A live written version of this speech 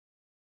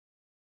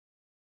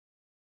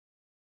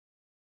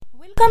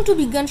Welcome to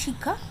বিজ্ঞান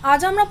শিক্ষা।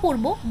 আজ আমরা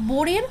পড়ব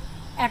বোরের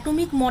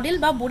অ্যাটমিক মডেল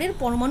বা বোরের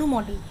পরমাণু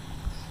মডেল।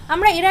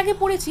 আমরা এর আগে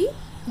পড়েছি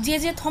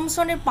জে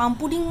থমসনের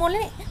পাম্পুডিং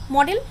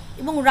মডেল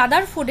এবং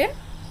রাদারফোর্ডের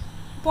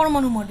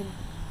পরমাণু মডেল।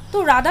 তো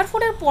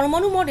রাদারফোর্ডের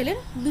পরমাণু মডেলের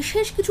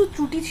বিশেষ কিছু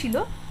ত্রুটি ছিল,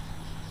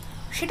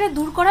 সেটা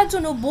দূর করার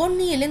জন্য বোর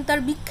নিয়ে এলেন তার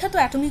বিখ্যাত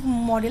অ্যাটমিক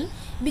মডেল।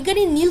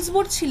 বিজ্ঞানী নিলস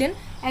বোর ছিলেন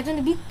একজন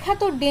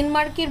বিখ্যাত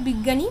ডেনমার্কের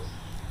বিজ্ঞানী,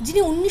 যিনি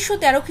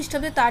 1913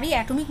 খ্রিস্টাব্দে তারই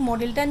অ্যাটমিক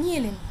মডেলটা নিয়ে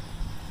এলেন।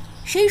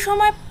 সেই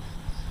সময়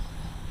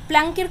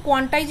প্ল্যাঙ্কের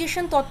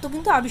কোয়ান্টাইজেশন তত্ত্ব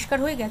কিন্তু আবিষ্কার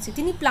হয়ে গেছে।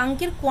 তিনি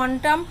প্ল্যাঙ্কের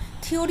কোয়ান্টাম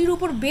থিওরির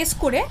উপর বেস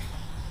করে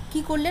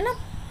কি করলেন না,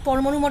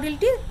 পরমাণু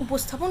মডেলটি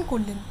উপস্থাপন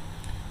করলেন।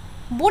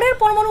 বোরের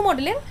পরমাণু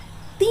মডেলের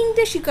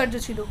 3টে স্বীকার্য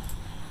ছিল,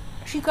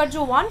 স্বীকার্য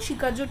 1,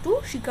 স্বীকার্য 2,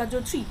 স্বীকার্য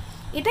 3।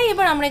 এটাই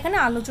এবার আমরা এখানে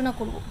আলোচনা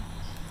করব।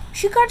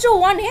 স্বীকার্য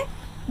 1-এ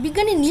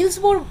বিজ্ঞানী নিলস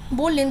বোর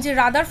বললেন যে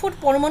রাদারফোর্ড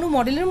পরমাণু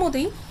মডেলের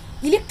মতোই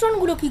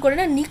ইলেকট্রনগুলো কী করে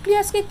না,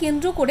 নিউক্লিয়াসকে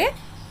কেন্দ্র করে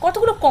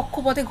কতগুলো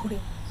কক্ষপথে ঘুরে।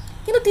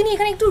 কিন্তু তিনি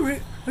এখানে একটু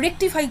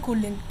রেকটিফাই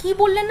করলেন। কি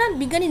বললেন না,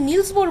 বিজ্ঞানী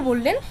নিলস বোর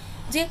বললেন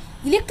যে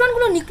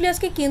ইলেকট্রনগুলো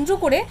নিউক্লিয়াসকে কেন্দ্র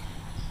করে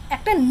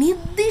একটা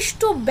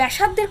নির্দিষ্ট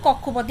ব্যাসার্ধের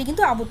কক্ষপথে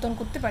কিন্তু আবর্তন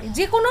করতে পারে।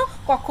 যে কোনো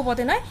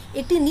কক্ষপথে নয়,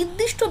 একটি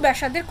নির্দিষ্ট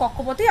ব্যাসার্ধের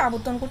কক্ষপথে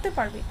আবর্তন করতে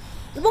পারবে।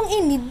 এবং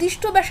এই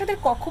নির্দিষ্ট ব্যাসার্ধের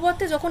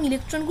কক্ষপথে যখন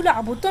ইলেকট্রনগুলো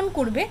আবর্তন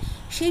করবে,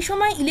 সেই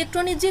সময়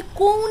ইলেকট্রনের যে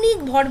কৌণিক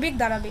ভরবেগ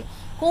দাঁড়াবে,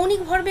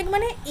 কৌণিক ভরবেগ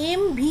মানে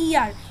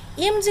mvr,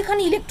 m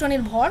যেখানে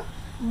ইলেকট্রনের ভর,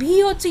 v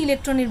হচ্ছে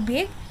ইলেকট্রনের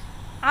বেগ,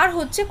 আর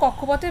হচ্ছে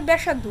কক্ষপথের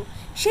ব্যাসার্ধ।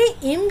 সেই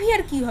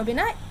mvr কি হবে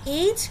না,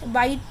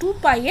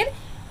 h/2π এর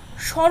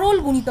সরল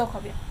গুণিতক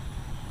হবে।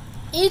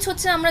 h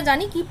হচ্ছে আমরা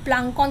জানি কি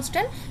প্লাঙ্ক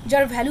কনস্ট্যান্ট,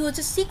 যার ভ্যালু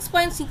হচ্ছে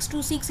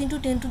 6.626 ×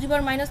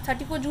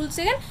 10⁻34 জুল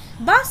সেকেন্ড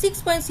বা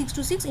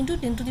 6.626 ×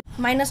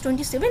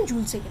 10⁻27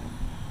 জুল সেকেন্ড।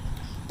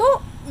 তো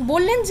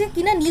বললেন যে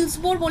কিনা নিলস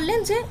বোর বললেন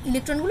যে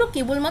ইলেকট্রনগুলো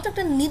কেবলমাত্র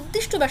একটা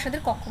নির্দিষ্ট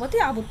ব্যাসার্ধের কক্ষপথে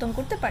আবর্তন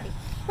করতে পারে।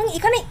 এবং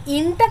এখানে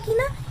এনটা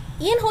কিনা,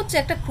 এন হচ্ছে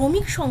একটা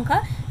ক্রমিক সংখ্যা,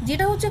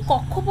 যেটা হচ্ছে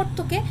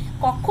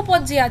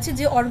কক্ষপথ যে আছে,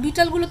 যে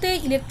অরবিটালগুলোতে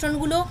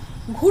ইলেকট্রনগুলো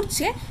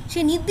ঘুরছে,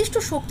 সেই নির্দিষ্ট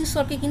শক্তি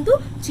স্তরকে কিন্তু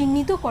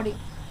চিহ্নিত করে।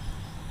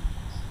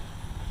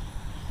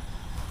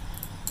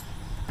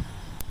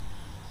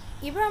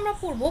 এবার আমরা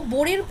পড়ব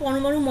বোরের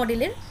পরমাণু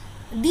মডেলের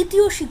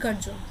দ্বিতীয়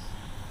স্বীকার্য।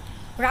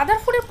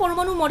 রাদারফোর্ডের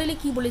পরমাণু মডেলে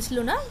কি বলেছিল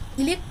না,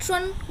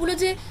 ইলেকট্রনগুলো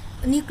যে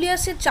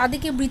নিউক্লিয়াসের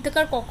চারদিকে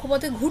বৃত্তাকার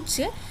কক্ষপথে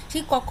ঘুরছে,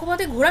 সেই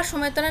কক্ষপথে ঘোরার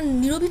সময় তারা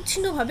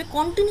নিরবিচ্ছিন্নভাবে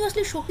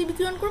কন্টিনিউয়াসলি শক্তি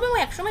বিকিরণ করবে এবং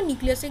একসময়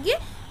নিউক্লিয়াসে গিয়ে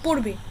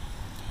পড়বে।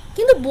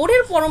 কিন্তু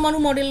বোরের পরমাণু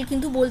মডেল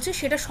কিন্তু বলছে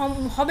সেটা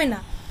হবে না।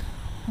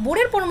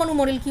 বোরের পরমাণু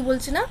মডেল কি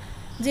বলছে না,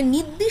 যে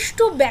নির্দিষ্ট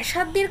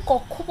ব্যাসার্ধের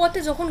কক্ষপথে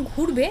যখন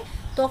ঘুরবে,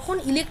 তখন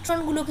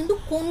ইলেকট্রনগুলো কিন্তু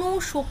কোনো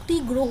শক্তি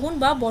গ্রহণ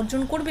বা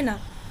বর্জন করবে না।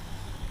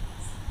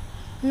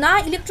 না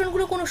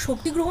ইলেকট্রনগুলো কোনো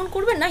শক্তি গ্রহণ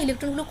করবে, না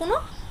ইলেকট্রনগুলো কোনো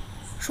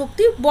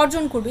শক্তি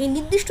বর্জন করবে এই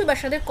নির্দিষ্ট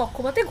ব্যাসার্ধের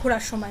কক্ষপথে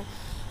ঘোরার সময়।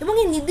 এবং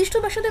এই নির্দিষ্ট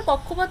ব্যাসার্ধের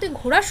কক্ষপথে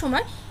ঘোরার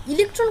সময়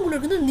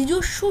ইলেকট্রনগুলোর কিন্তু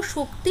নিজস্ব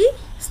শক্তি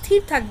স্থির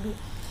থাকবে।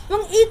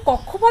 এবং এই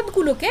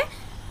কক্ষপথগুলোকে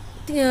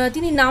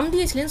তিনি নাম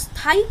দিয়েছিলেন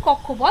স্থায়ী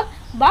কক্ষপথ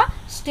বা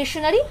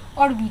স্টেশনারি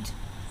অরবিট।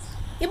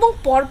 এবং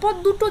পরপর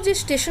দুটো যে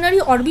স্টেশনারি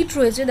অরবিট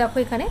রয়েছে, দেখো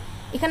এখানে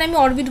আমি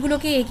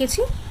অরবিটগুলোকে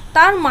এঁকেছি,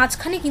 তার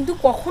মাঝখানে কিন্তু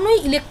কখনোই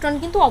ইলেকট্রন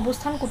কিন্তু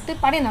অবস্থান করতে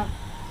পারে না।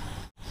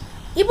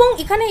 এবং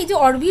এখানে এই যে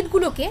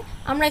অরবিটগুলোকে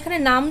আমরা এখানে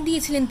নাম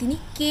দিয়েছিলেন তিনি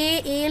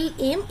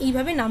KLM,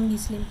 এইভাবে নাম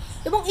দিয়েছিলেন।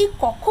 এবং এই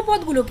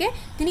কক্ষপথগুলোকে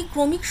তিনি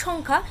ক্রমিক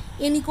সংখ্যা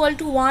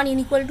n=1,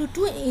 n=2,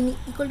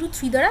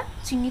 n=3 দ্বারা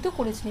চিহ্নিত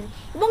করেছিলেন।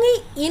 এবং এই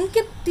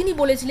এনকে তিনি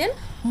বলেছিলেন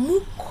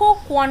মুখ্য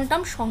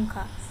কোয়ান্টাম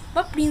সংখ্যা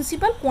বা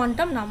প্রিন্সিপাল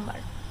কোয়ান্টাম নাম্বার।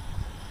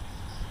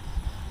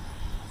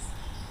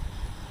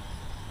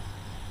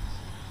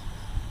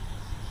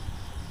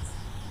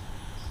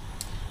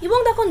 এবং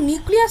দেখো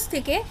নিউক্লিয়াস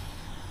থেকে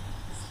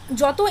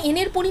যত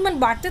এনের পরিমাণ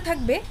বাড়তে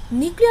থাকবে,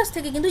 নিউক্লিয়াস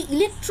থেকে কিন্তু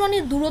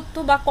ইলেকট্রনের দূরত্ব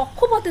বা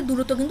কক্ষপথের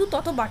দূরত্ব কিন্তু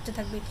তত বাড়তে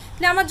থাকবে।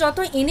 তাহলে আমার যত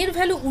এনের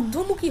ভ্যালু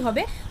ঊর্ধ্বমুখী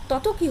হবে,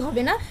 তত কি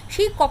হবে না,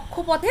 সেই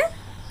কক্ষপথের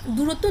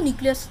দূরত্ব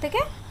নিউক্লিয়াস থেকে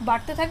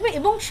বাড়তে থাকবে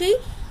এবং সেই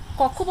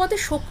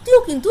কক্ষপথের শক্তিও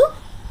কিন্তু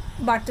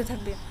বাড়তে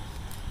থাকবে।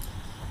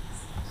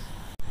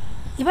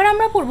 এবার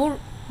আমরা পড়ব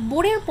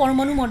বোরের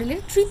পরমাণু মডেলের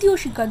তৃতীয়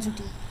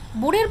স্বীকার্যটি।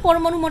 বোরের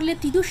পরমাণু মডেলের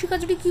তৃতীয়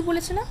স্বীকার্যটি কি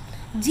বলেছে না,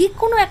 যে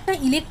কোনো একটা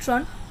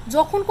ইলেকট্রন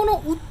যখন কোনো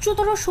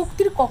উচ্চতর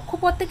শক্তির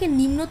কক্ষপথ থেকে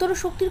নিম্নতর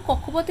শক্তির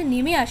কক্ষপথে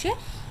নেমে আসে,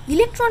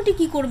 ইলেকট্রনটি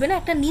কি করবে না,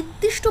 একটা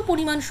নির্দিষ্ট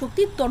পরিমাণ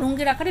শক্তির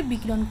তরঙ্গের আকারে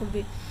বিকিরণ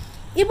করবে।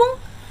 এবং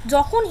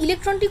যখন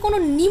ইলেকট্রনটি কোনো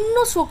নিম্ন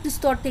শক্তি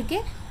স্তর থেকে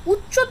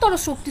উচ্চতর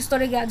শক্তি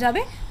স্তরে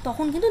যাবে,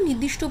 তখন কিন্তু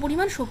নির্দিষ্ট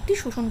পরিমাণ শক্তি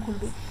শোষণ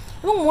করবে।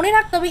 এবং মনে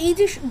রাখতে হবে, এই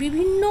যে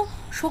বিভিন্ন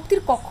শক্তির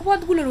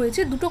কক্ষপথগুলো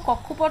রয়েছে, দুটো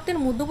কক্ষপথের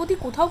মধ্যবর্তী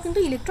কোথাও কিন্তু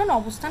ইলেকট্রন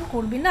অবস্থান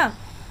করবে না।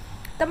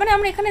 তার মানে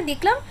আমরা এখানে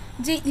দেখলাম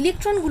যে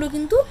ইলেকট্রনগুলো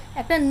কিন্তু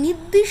একটা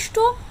নির্দিষ্ট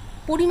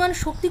পরিমাণ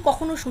শক্তি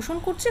কখনো শোষণ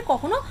করছে,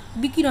 কখনো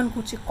বিকিরণ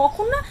করছে।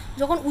 কখন না,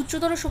 যখন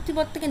উচ্চতর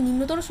শক্তিপথ থেকে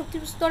নিম্নতর শক্তি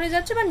স্তরে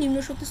যাচ্ছে বা নিম্ন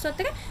শক্তি স্তর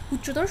থেকে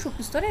উচ্চতর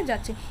শক্তি স্তরে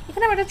যাচ্ছে।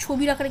 এখানে আমরা একটা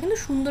ছবির আকারে কিন্তু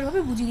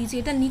সুন্দরভাবে বুঝিয়ে দিয়েছি।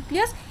 এটা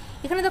নিউক্লিয়াস,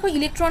 এখানে দেখো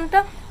ইলেকট্রনটা,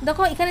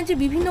 দেখো এখানে যে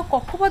বিভিন্ন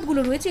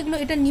কক্ষপথগুলো রয়েছে, এগুলো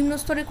এটা নিম্ন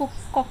স্তরের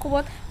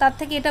কক্ষপথ, তার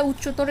থেকে এটা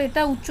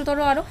উচ্চতর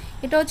আরও,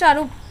 এটা হচ্ছে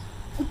আরও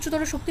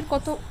উচ্চতর শক্তির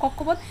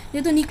কক্ষপথ,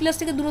 যেহেতু নিউক্লিয়াস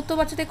থেকে দূরত্ব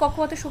বাড়ছে তাই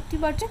কক্ষপথের শক্তি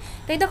বাড়ছে।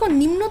 তাই দেখো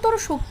নিম্নতর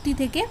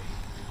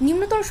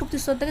শক্তি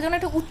স্তর থেকে যখন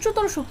একটা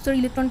উচ্চতর শক্তিস্তর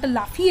ইলেকট্রনটা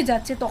লাফিয়ে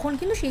যাচ্ছে তখন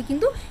কিন্তু সে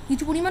কিন্তু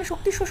কিছু পরিমাণ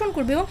শক্তি শোষণ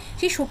করবে এবং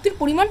সেই শক্তির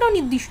পরিমাণটাও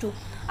নির্দিষ্ট।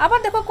 আবার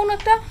দেখো কোনো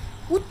একটা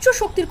উচ্চ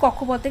শক্তির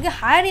কক্ষপথ থেকে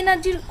হায়ার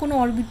এনার্জির কোনো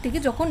অরবিট থেকে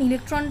যখন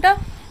ইলেকট্রনটা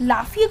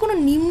লাফিয়ে কোনো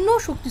নিম্ন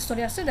শক্তি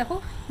স্তরে আসছে, দেখো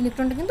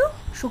ইলেকট্রনটা কিন্তু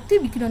শক্তি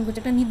বিকিরণ করছে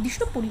একটা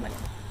নির্দিষ্ট পরিমাণে।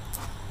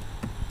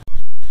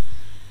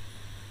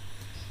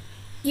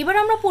 এবার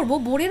আমরা পড়ব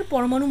বোরের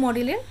পরমাণু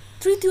মডেলের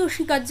তৃতীয়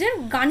স্বীকার্যের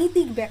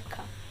গাণিতিক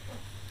ব্যাখ্যা।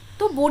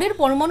 তো বোরের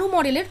পরমাণু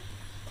মডেলের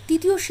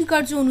তৃতীয়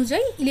স্বীকার্য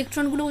অনুযায়ী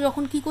ইলেকট্রনগুলো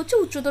যখন কী করছে,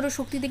 উচ্চতর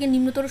শক্তি থেকে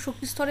নিম্নতর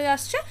শক্তি স্তরে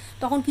আসছে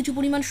তখন কিছু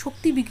পরিমাণ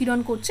শক্তি বিকিরণ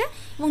করছে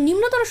এবং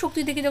নিম্নতর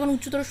শক্তি থেকে যখন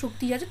উচ্চতর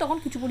শক্তি যাচ্ছে তখন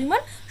কিছু পরিমাণ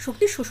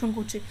শক্তি শোষণ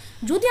করছে।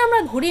 যদি আমরা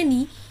ধরে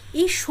নিই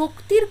এই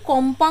শক্তির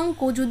কম্পাঙ্ক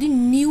যদি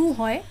নিউ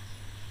হয়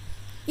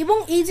এবং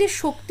এই যে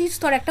শক্তির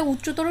স্তর একটা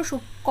উচ্চতর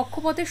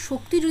কক্ষপথের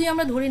শক্তি যদি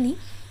আমরা ধরে নিই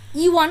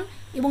E1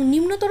 এবং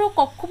নিম্নতর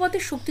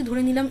কক্ষপথের শক্তি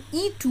ধরে নিলাম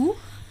E2,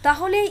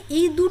 তাহলে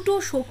এই দুটো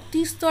শক্তি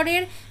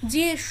স্তরের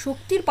যে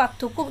শক্তির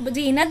পার্থক্য,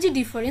 যে এনার্জি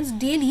ডিফারেন্স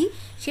ডেলি,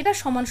 সেটা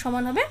সমান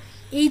সমান হবে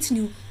এইচ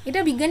নিউ। এটা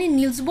বিজ্ঞানী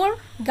নিলস বোর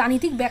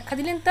গাণিতিক ব্যাখ্যা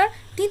দিলেন তার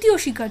তৃতীয়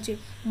স্বীকার্যে,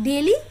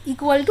 daily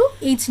equal to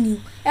H new.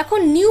 এখন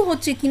নিউ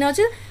হচ্ছে কিনা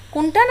হচ্ছে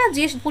কোনটা না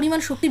যে পরিমাণ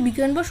শক্তি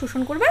বিকিরণ বা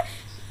শোষণ করবে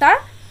তার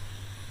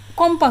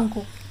কম্পাঙ্ক,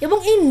 এবং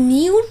এই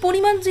নিউর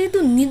পরিমাণ যেহেতু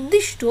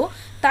নির্দিষ্ট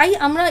তাই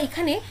আমরা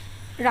এখানে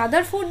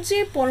রাদারফোর্ড যে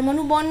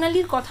পরমাণু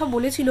বর্ণালীর কথা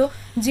বলেছিল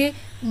যে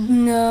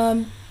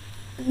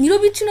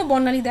নিরবিচ্ছিন্ন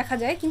বর্ণালী দেখা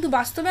যায়, কিন্তু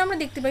বাস্তবে আমরা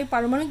দেখতে পাই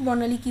পারমাণবিক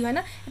বর্ণালী কী হয়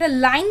না, এটা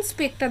লাইন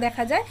স্পেক্ট্রা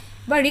দেখা যায়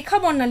বা রেখা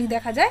বর্ণালী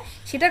দেখা যায়।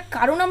 সেটার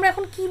কারণ আমরা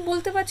এখন কি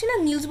বলতে পারছি না,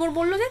 নিলস বোর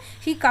বললো যে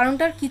সেই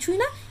কারণটার কিছুই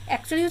না,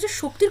 অ্যাকচুয়ালি হচ্ছে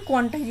শক্তির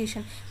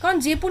কোয়ান্টাইজেশন। কারণ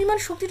যে পরিমাণ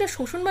শক্তিটা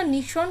শোষণ বা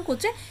নিঃসরণ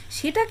করছে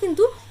সেটা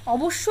কিন্তু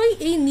অবশ্যই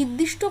এই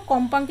নির্দিষ্ট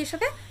কম্পাঙ্কের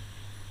সাথে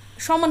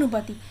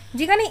সমানুপাতিক,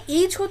 যেখানে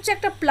এইচ হচ্ছে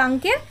একটা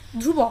প্লাঙ্কের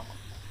ধ্রুবক।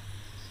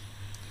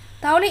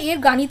 তাহলে এর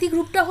গাণিতিক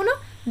রূপটা হলো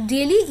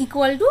daily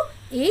equal to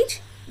H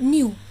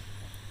new.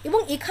 এবং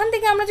এখান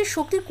থেকে আমরা যে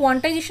শক্তির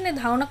কোয়ান্টাইজেশনের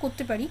ধারণা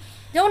করতে পারি,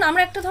 যেমন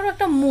আমরা একটা ধরো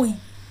একটা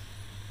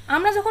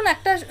আমরা যখন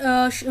একটা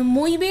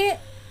মই বেয়ে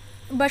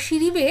বা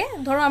সিঁড়ি বেয়ে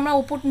ধরো আমরা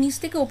নিচ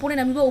থেকে ওপরে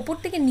নামি বা ওপর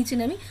থেকে নিচে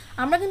নামি,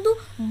 আমরা কিন্তু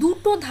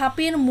দুটো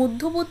ধাপের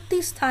মধ্যবর্তী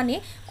স্থানে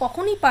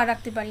কখনোই পা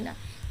রাখতে পারি না।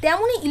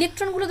 তেমনই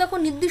ইলেকট্রনগুলো দেখো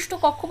নির্দিষ্ট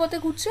কক্ষপথে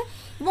ঘুরছে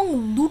এবং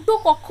দুটো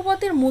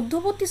কক্ষপথের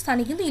মধ্যবর্তী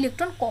স্থানে কিন্তু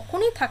ইলেকট্রন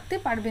কখনোই থাকতে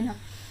পারবে না।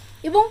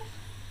 এবং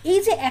এই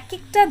যে এক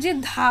একটা যে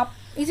ধাপ,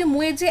 এই যে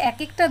মইয়ের যে এক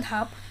একটা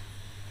ধাপ,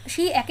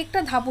 সেই এক একটা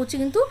ধাপ হচ্ছে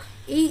কিন্তু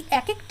এই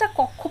এক একটা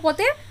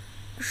কক্ষপথের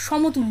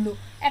সমতুল্য,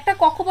 একটা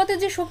কক্ষপথে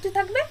যে শক্তি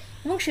থাকবে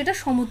এবং সেটা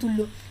সমতুল্য।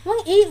 এবং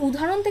এই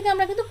উদাহরণ থেকে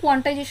আমরা কিন্তু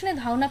কোয়ান্টাইজেশনের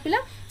ধারণা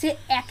পেলাম যে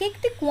এক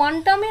একটি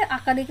কোয়ান্টামের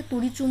আকারে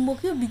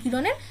তড়িৎচুম্বকীয়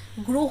বিকিরণের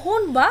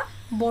গ্রহণ বা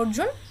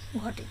বর্জন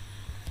ঘটে।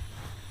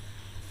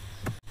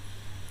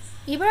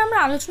 এবার আমরা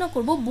আলোচনা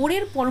করব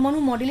বোরের পরমাণু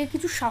মডেলের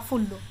কিছু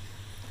সাফল্য।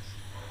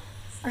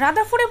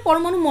 রাদারফোর্ডের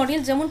পরমাণু মডেল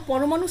যেমন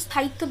পরমাণু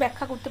স্থায়িত্ব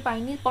ব্যাখ্যা করতে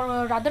পারেনি,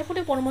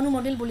 রাদারফোর্ডের পরমাণু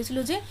মডেল বলেছিল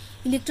যে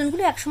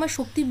ইলেকট্রনগুলো একসময়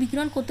শক্তি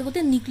বিকিরণ করতে করতে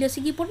নিউক্লিয়াসে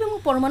গিয়ে পড়বে এবং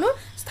পরমাণুর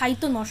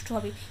স্থায়িত্ব নষ্ট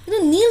হবে। কিন্তু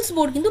নিলস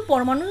বোর কিন্তু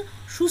পরমাণুর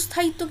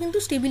সুস্থায়িত্ব কিন্তু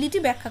স্টেবিলিটি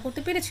ব্যাখ্যা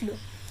করতে পেরেছিল।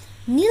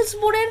 নিলস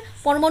বোরের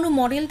পরমাণু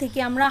মডেল থেকে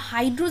আমরা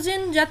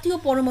হাইড্রোজেন জাতীয়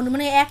পরমাণু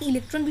মানে এক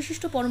ইলেকট্রন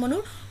বিশিষ্ট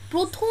পরমাণুর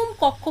প্রথম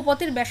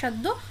কক্ষপথের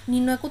ব্যাসার্ধ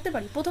নির্ণয় করতে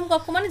পারি। প্রথম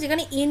কক্ষ মানে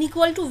যেখানে n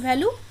equal to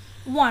value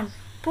 1,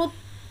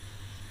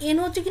 n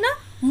হচ্ছে কিনা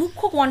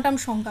মুখ্য কোয়ান্টাম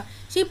সংখ্যা,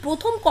 সেই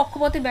প্রথম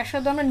কক্ষপথের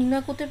ব্যাসার্ধ আমরা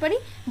নির্ণয় করতে পারি,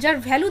 যার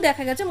ভ্যালু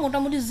দেখা গেছে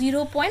মোটামুটি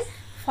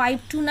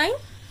 0.529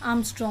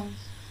 আর্মস্ট্রং।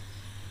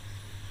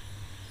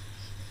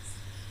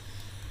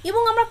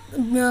 এবং আমরা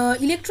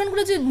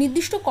ইলেকট্রনগুলো যে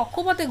নির্দিষ্ট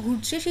কক্ষপথে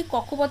ঘুরছে সেই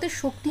কক্ষপথের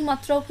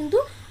শক্তিমাত্রাও কিন্তু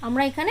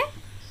আমরা এখানে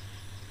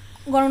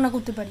গণনা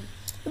করতে পারি।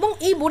 এবং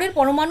এই বোরের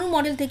পরমাণু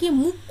মডেল থেকে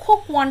মুখ্য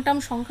কোয়ান্টাম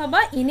সংখ্যা বা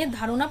n এর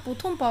ধারণা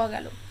প্রথম পাওয়া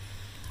গেল।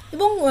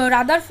 এবং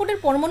রাদারফোর্ডের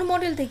পরমাণু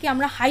মডেল থেকে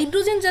আমরা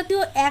হাইড্রোজেন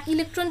জাতীয় এক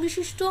ইলেকট্রন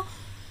বিশিষ্ট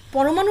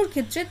পরমাণুর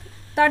ক্ষেত্রে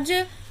তার যে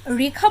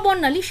রেখা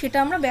বর্ণালী সেটা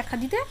আমরা ব্যাখ্যা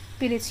দিতে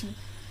পেরেছি।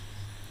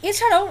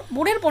 এছাড়াও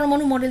বোরের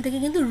পরমাণু মডেল থেকে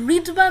কিন্তু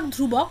রিডবার্গ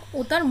ধ্রুবক ও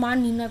তার মান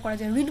নির্ণয় করা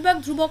যায়। রিডবার্গ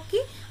ধ্রুবক কি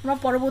আমরা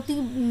পরবর্তী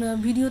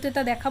ভিডিওতে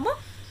তা দেখাবো,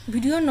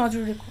 ভিডিওর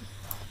নজর রেখো।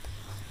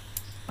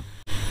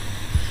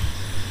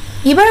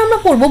 এবার আমরা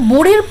পড়ব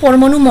বোরের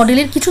পরমাণু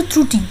মডেলের কিছু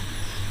ত্রুটি।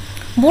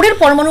 বোরের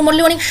পরমাণু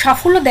মডেলে অনেক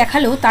সাফল্য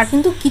দেখালেও তার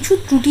কিন্তু কিছু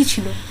ত্রুটি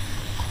ছিল।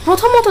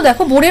 প্রথমত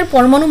দেখো, বোরের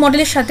পরমাণু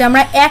মডেলের সাথে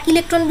আমরা এক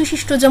ইলেকট্রন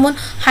বিশিষ্ট যেমন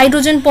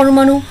হাইড্রোজেন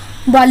পরমাণু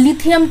বা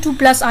লিথিয়াম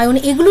 2+ আয়ন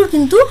এগুলোর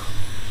কিন্তু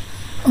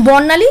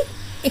বর্ণালী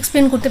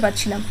এক্সপ্লেন করতে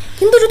পারছিলাম।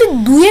 কিন্তু যদি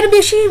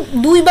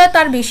দুই বা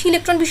তার বেশি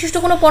ইলেকট্রন বিশিষ্ট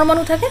কোনো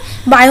পরমাণু থাকে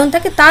বা আয়ন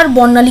থাকে, তার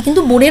বর্ণালী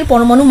কিন্তু বোরের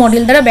পরমাণু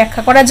মডেল দ্বারা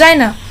ব্যাখ্যা করা যায়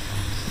না।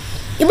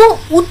 এবং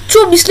উচ্চ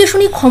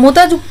বিশ্লেষণী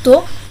ক্ষমতাযুক্ত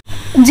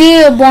যে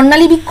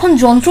বর্ণালী বীক্ষণ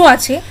যন্ত্র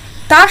আছে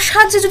তার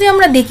সাহায্যে যদি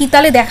আমরা দেখি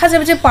তাহলে দেখা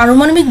যাবে যে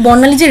পারমাণবিক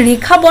বর্ণালী যে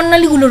রেখা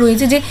বর্ণালীগুলো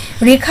রয়েছে, যে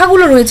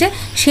রেখাগুলো রয়েছে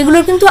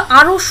সেগুলোর কিন্তু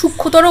আরও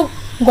সূক্ষ্মতর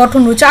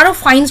গঠন রয়েছে, আরও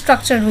ফাইন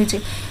স্ট্রাকচার রয়েছে,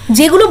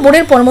 যেগুলো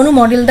বোরের পরমাণু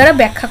মডেল দ্বারা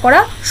ব্যাখ্যা করা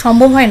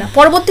সম্ভব হয় না।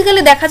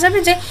 পরবর্তীকালে দেখা যাবে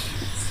যে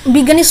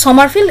বিজ্ঞানী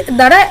সমারফিল্ড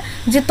দ্বারা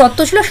যে তত্ত্ব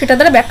ছিল সেটা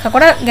দ্বারা ব্যাখ্যা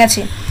করা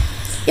গেছে।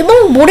 এবং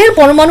বোরের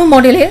পরমাণু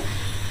মডেলে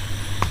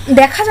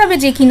দেখা যাবে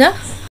যে কিনা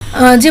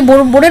যে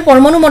বোরের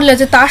পরমাণু মডেল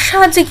আছে তার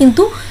সাহায্যে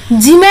কিন্তু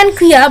জিম্যান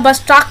ক্রিয়া বা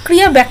স্টাক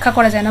ক্রিয়া ব্যাখ্যা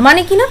করা যায় না।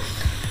 মানে কিনা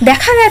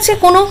দেখা গেছে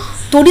কোনো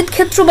তড়িৎ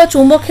ক্ষেত্র বা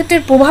চৌম্বক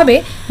ক্ষেত্রের প্রভাবে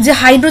যে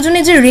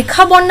হাইড্রোজেনের যে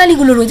রেখা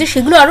বর্ণালীগুলো রয়েছে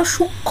সেগুলো আরও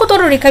সূক্ষ্মতর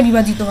রেখায়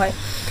বিভাজিত হয়।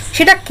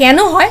 সেটা কেন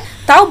হয়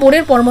তাও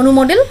বোরের পরমাণু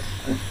মডেল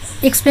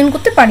এক্সপ্লেন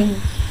করতে পারেনি।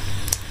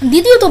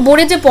 দ্বিতীয়ত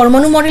বোরের যে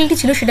পরমাণু মডেলটি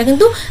ছিল সেটা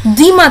কিন্তু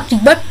দ্বিমাত্রিক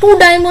বা 2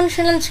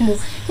 ডাইমেনশনাল ছিল,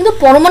 কিন্তু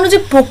পরমাণু যে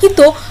প্রকৃত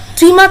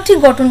ত্রিমাত্রিক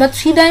গঠন বা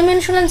 3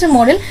 ডাইমেনশনাল যে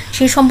মডেল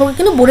সেই সম্পর্কে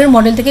কিন্তু বোরের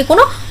মডেল থেকে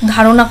কোনো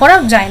ধারণা করা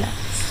যায় না।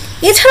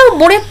 এছাড়াও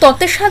বোরের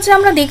তত্ত্বের সাহায্যে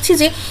আমরা দেখছি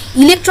যে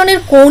ইলেকট্রনের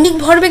কৌণিক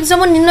ভরবেগ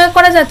যেমন নির্ণয়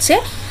করা যাচ্ছে,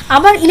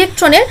 আবার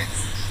ইলেকট্রনের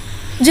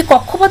যে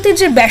কক্ষপথের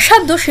যে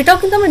ব্যাসার্ধ সেটাও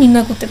কিন্তু আমরা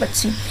নির্ণয় করতে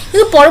পারছি।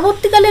 কিন্তু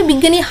পরবর্তীকালে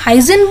বিজ্ঞানী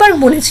হাইজেনবার্গ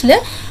বলেছিলেন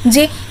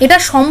যে এটা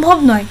সম্ভব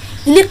নয়,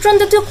 ইলেকট্রন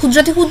জাতীয়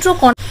ক্ষুদ্রাতি ক্ষুদ্র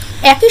কণা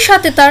একই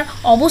সাথে তার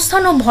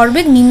অবস্থান ও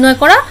ভরবেগ নির্ণয়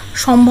করা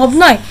সম্ভব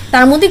নয়,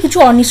 তার মধ্যে কিছু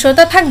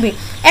অনিশ্চয়তা থাকবে।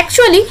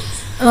 অ্যাকচুয়ালি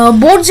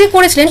বোর যে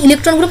করেছিলেন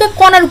ইলেকট্রনগুলোকে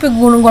কণা রূপে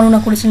গণনা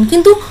করেছিলেন,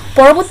 কিন্তু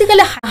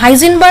পরবর্তীকালে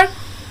হাইজেনবার্গ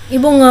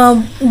এবং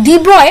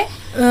ডিব্রয়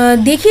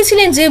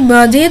দেখিয়েছিলেন যে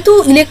যেহেতু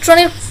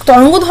ইলেকট্রনের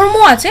তরঙ্গ ধর্ম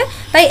আছে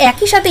তাই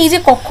একই সাথে এই যে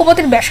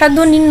কক্ষপথের ব্যাসার্ধ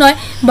নির্ণয়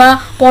বা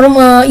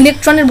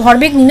ইলেকট্রনের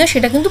ভরবেগ নির্ণয়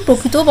সেটা কিন্তু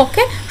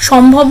প্রকৃতপক্ষে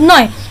সম্ভব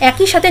নয়,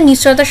 একই সাথে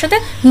নিশ্চয়তার সাথে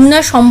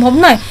নির্ণয় সম্ভব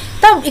নয়।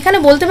 তা এখানে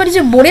বলতে পারি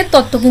যে বোরের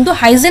তত্ত্ব কিন্তু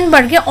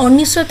হাইজেনবার্গের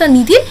অনিশ্চয়তা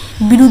নীতির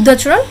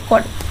বিরুদ্ধাচরণ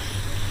করে।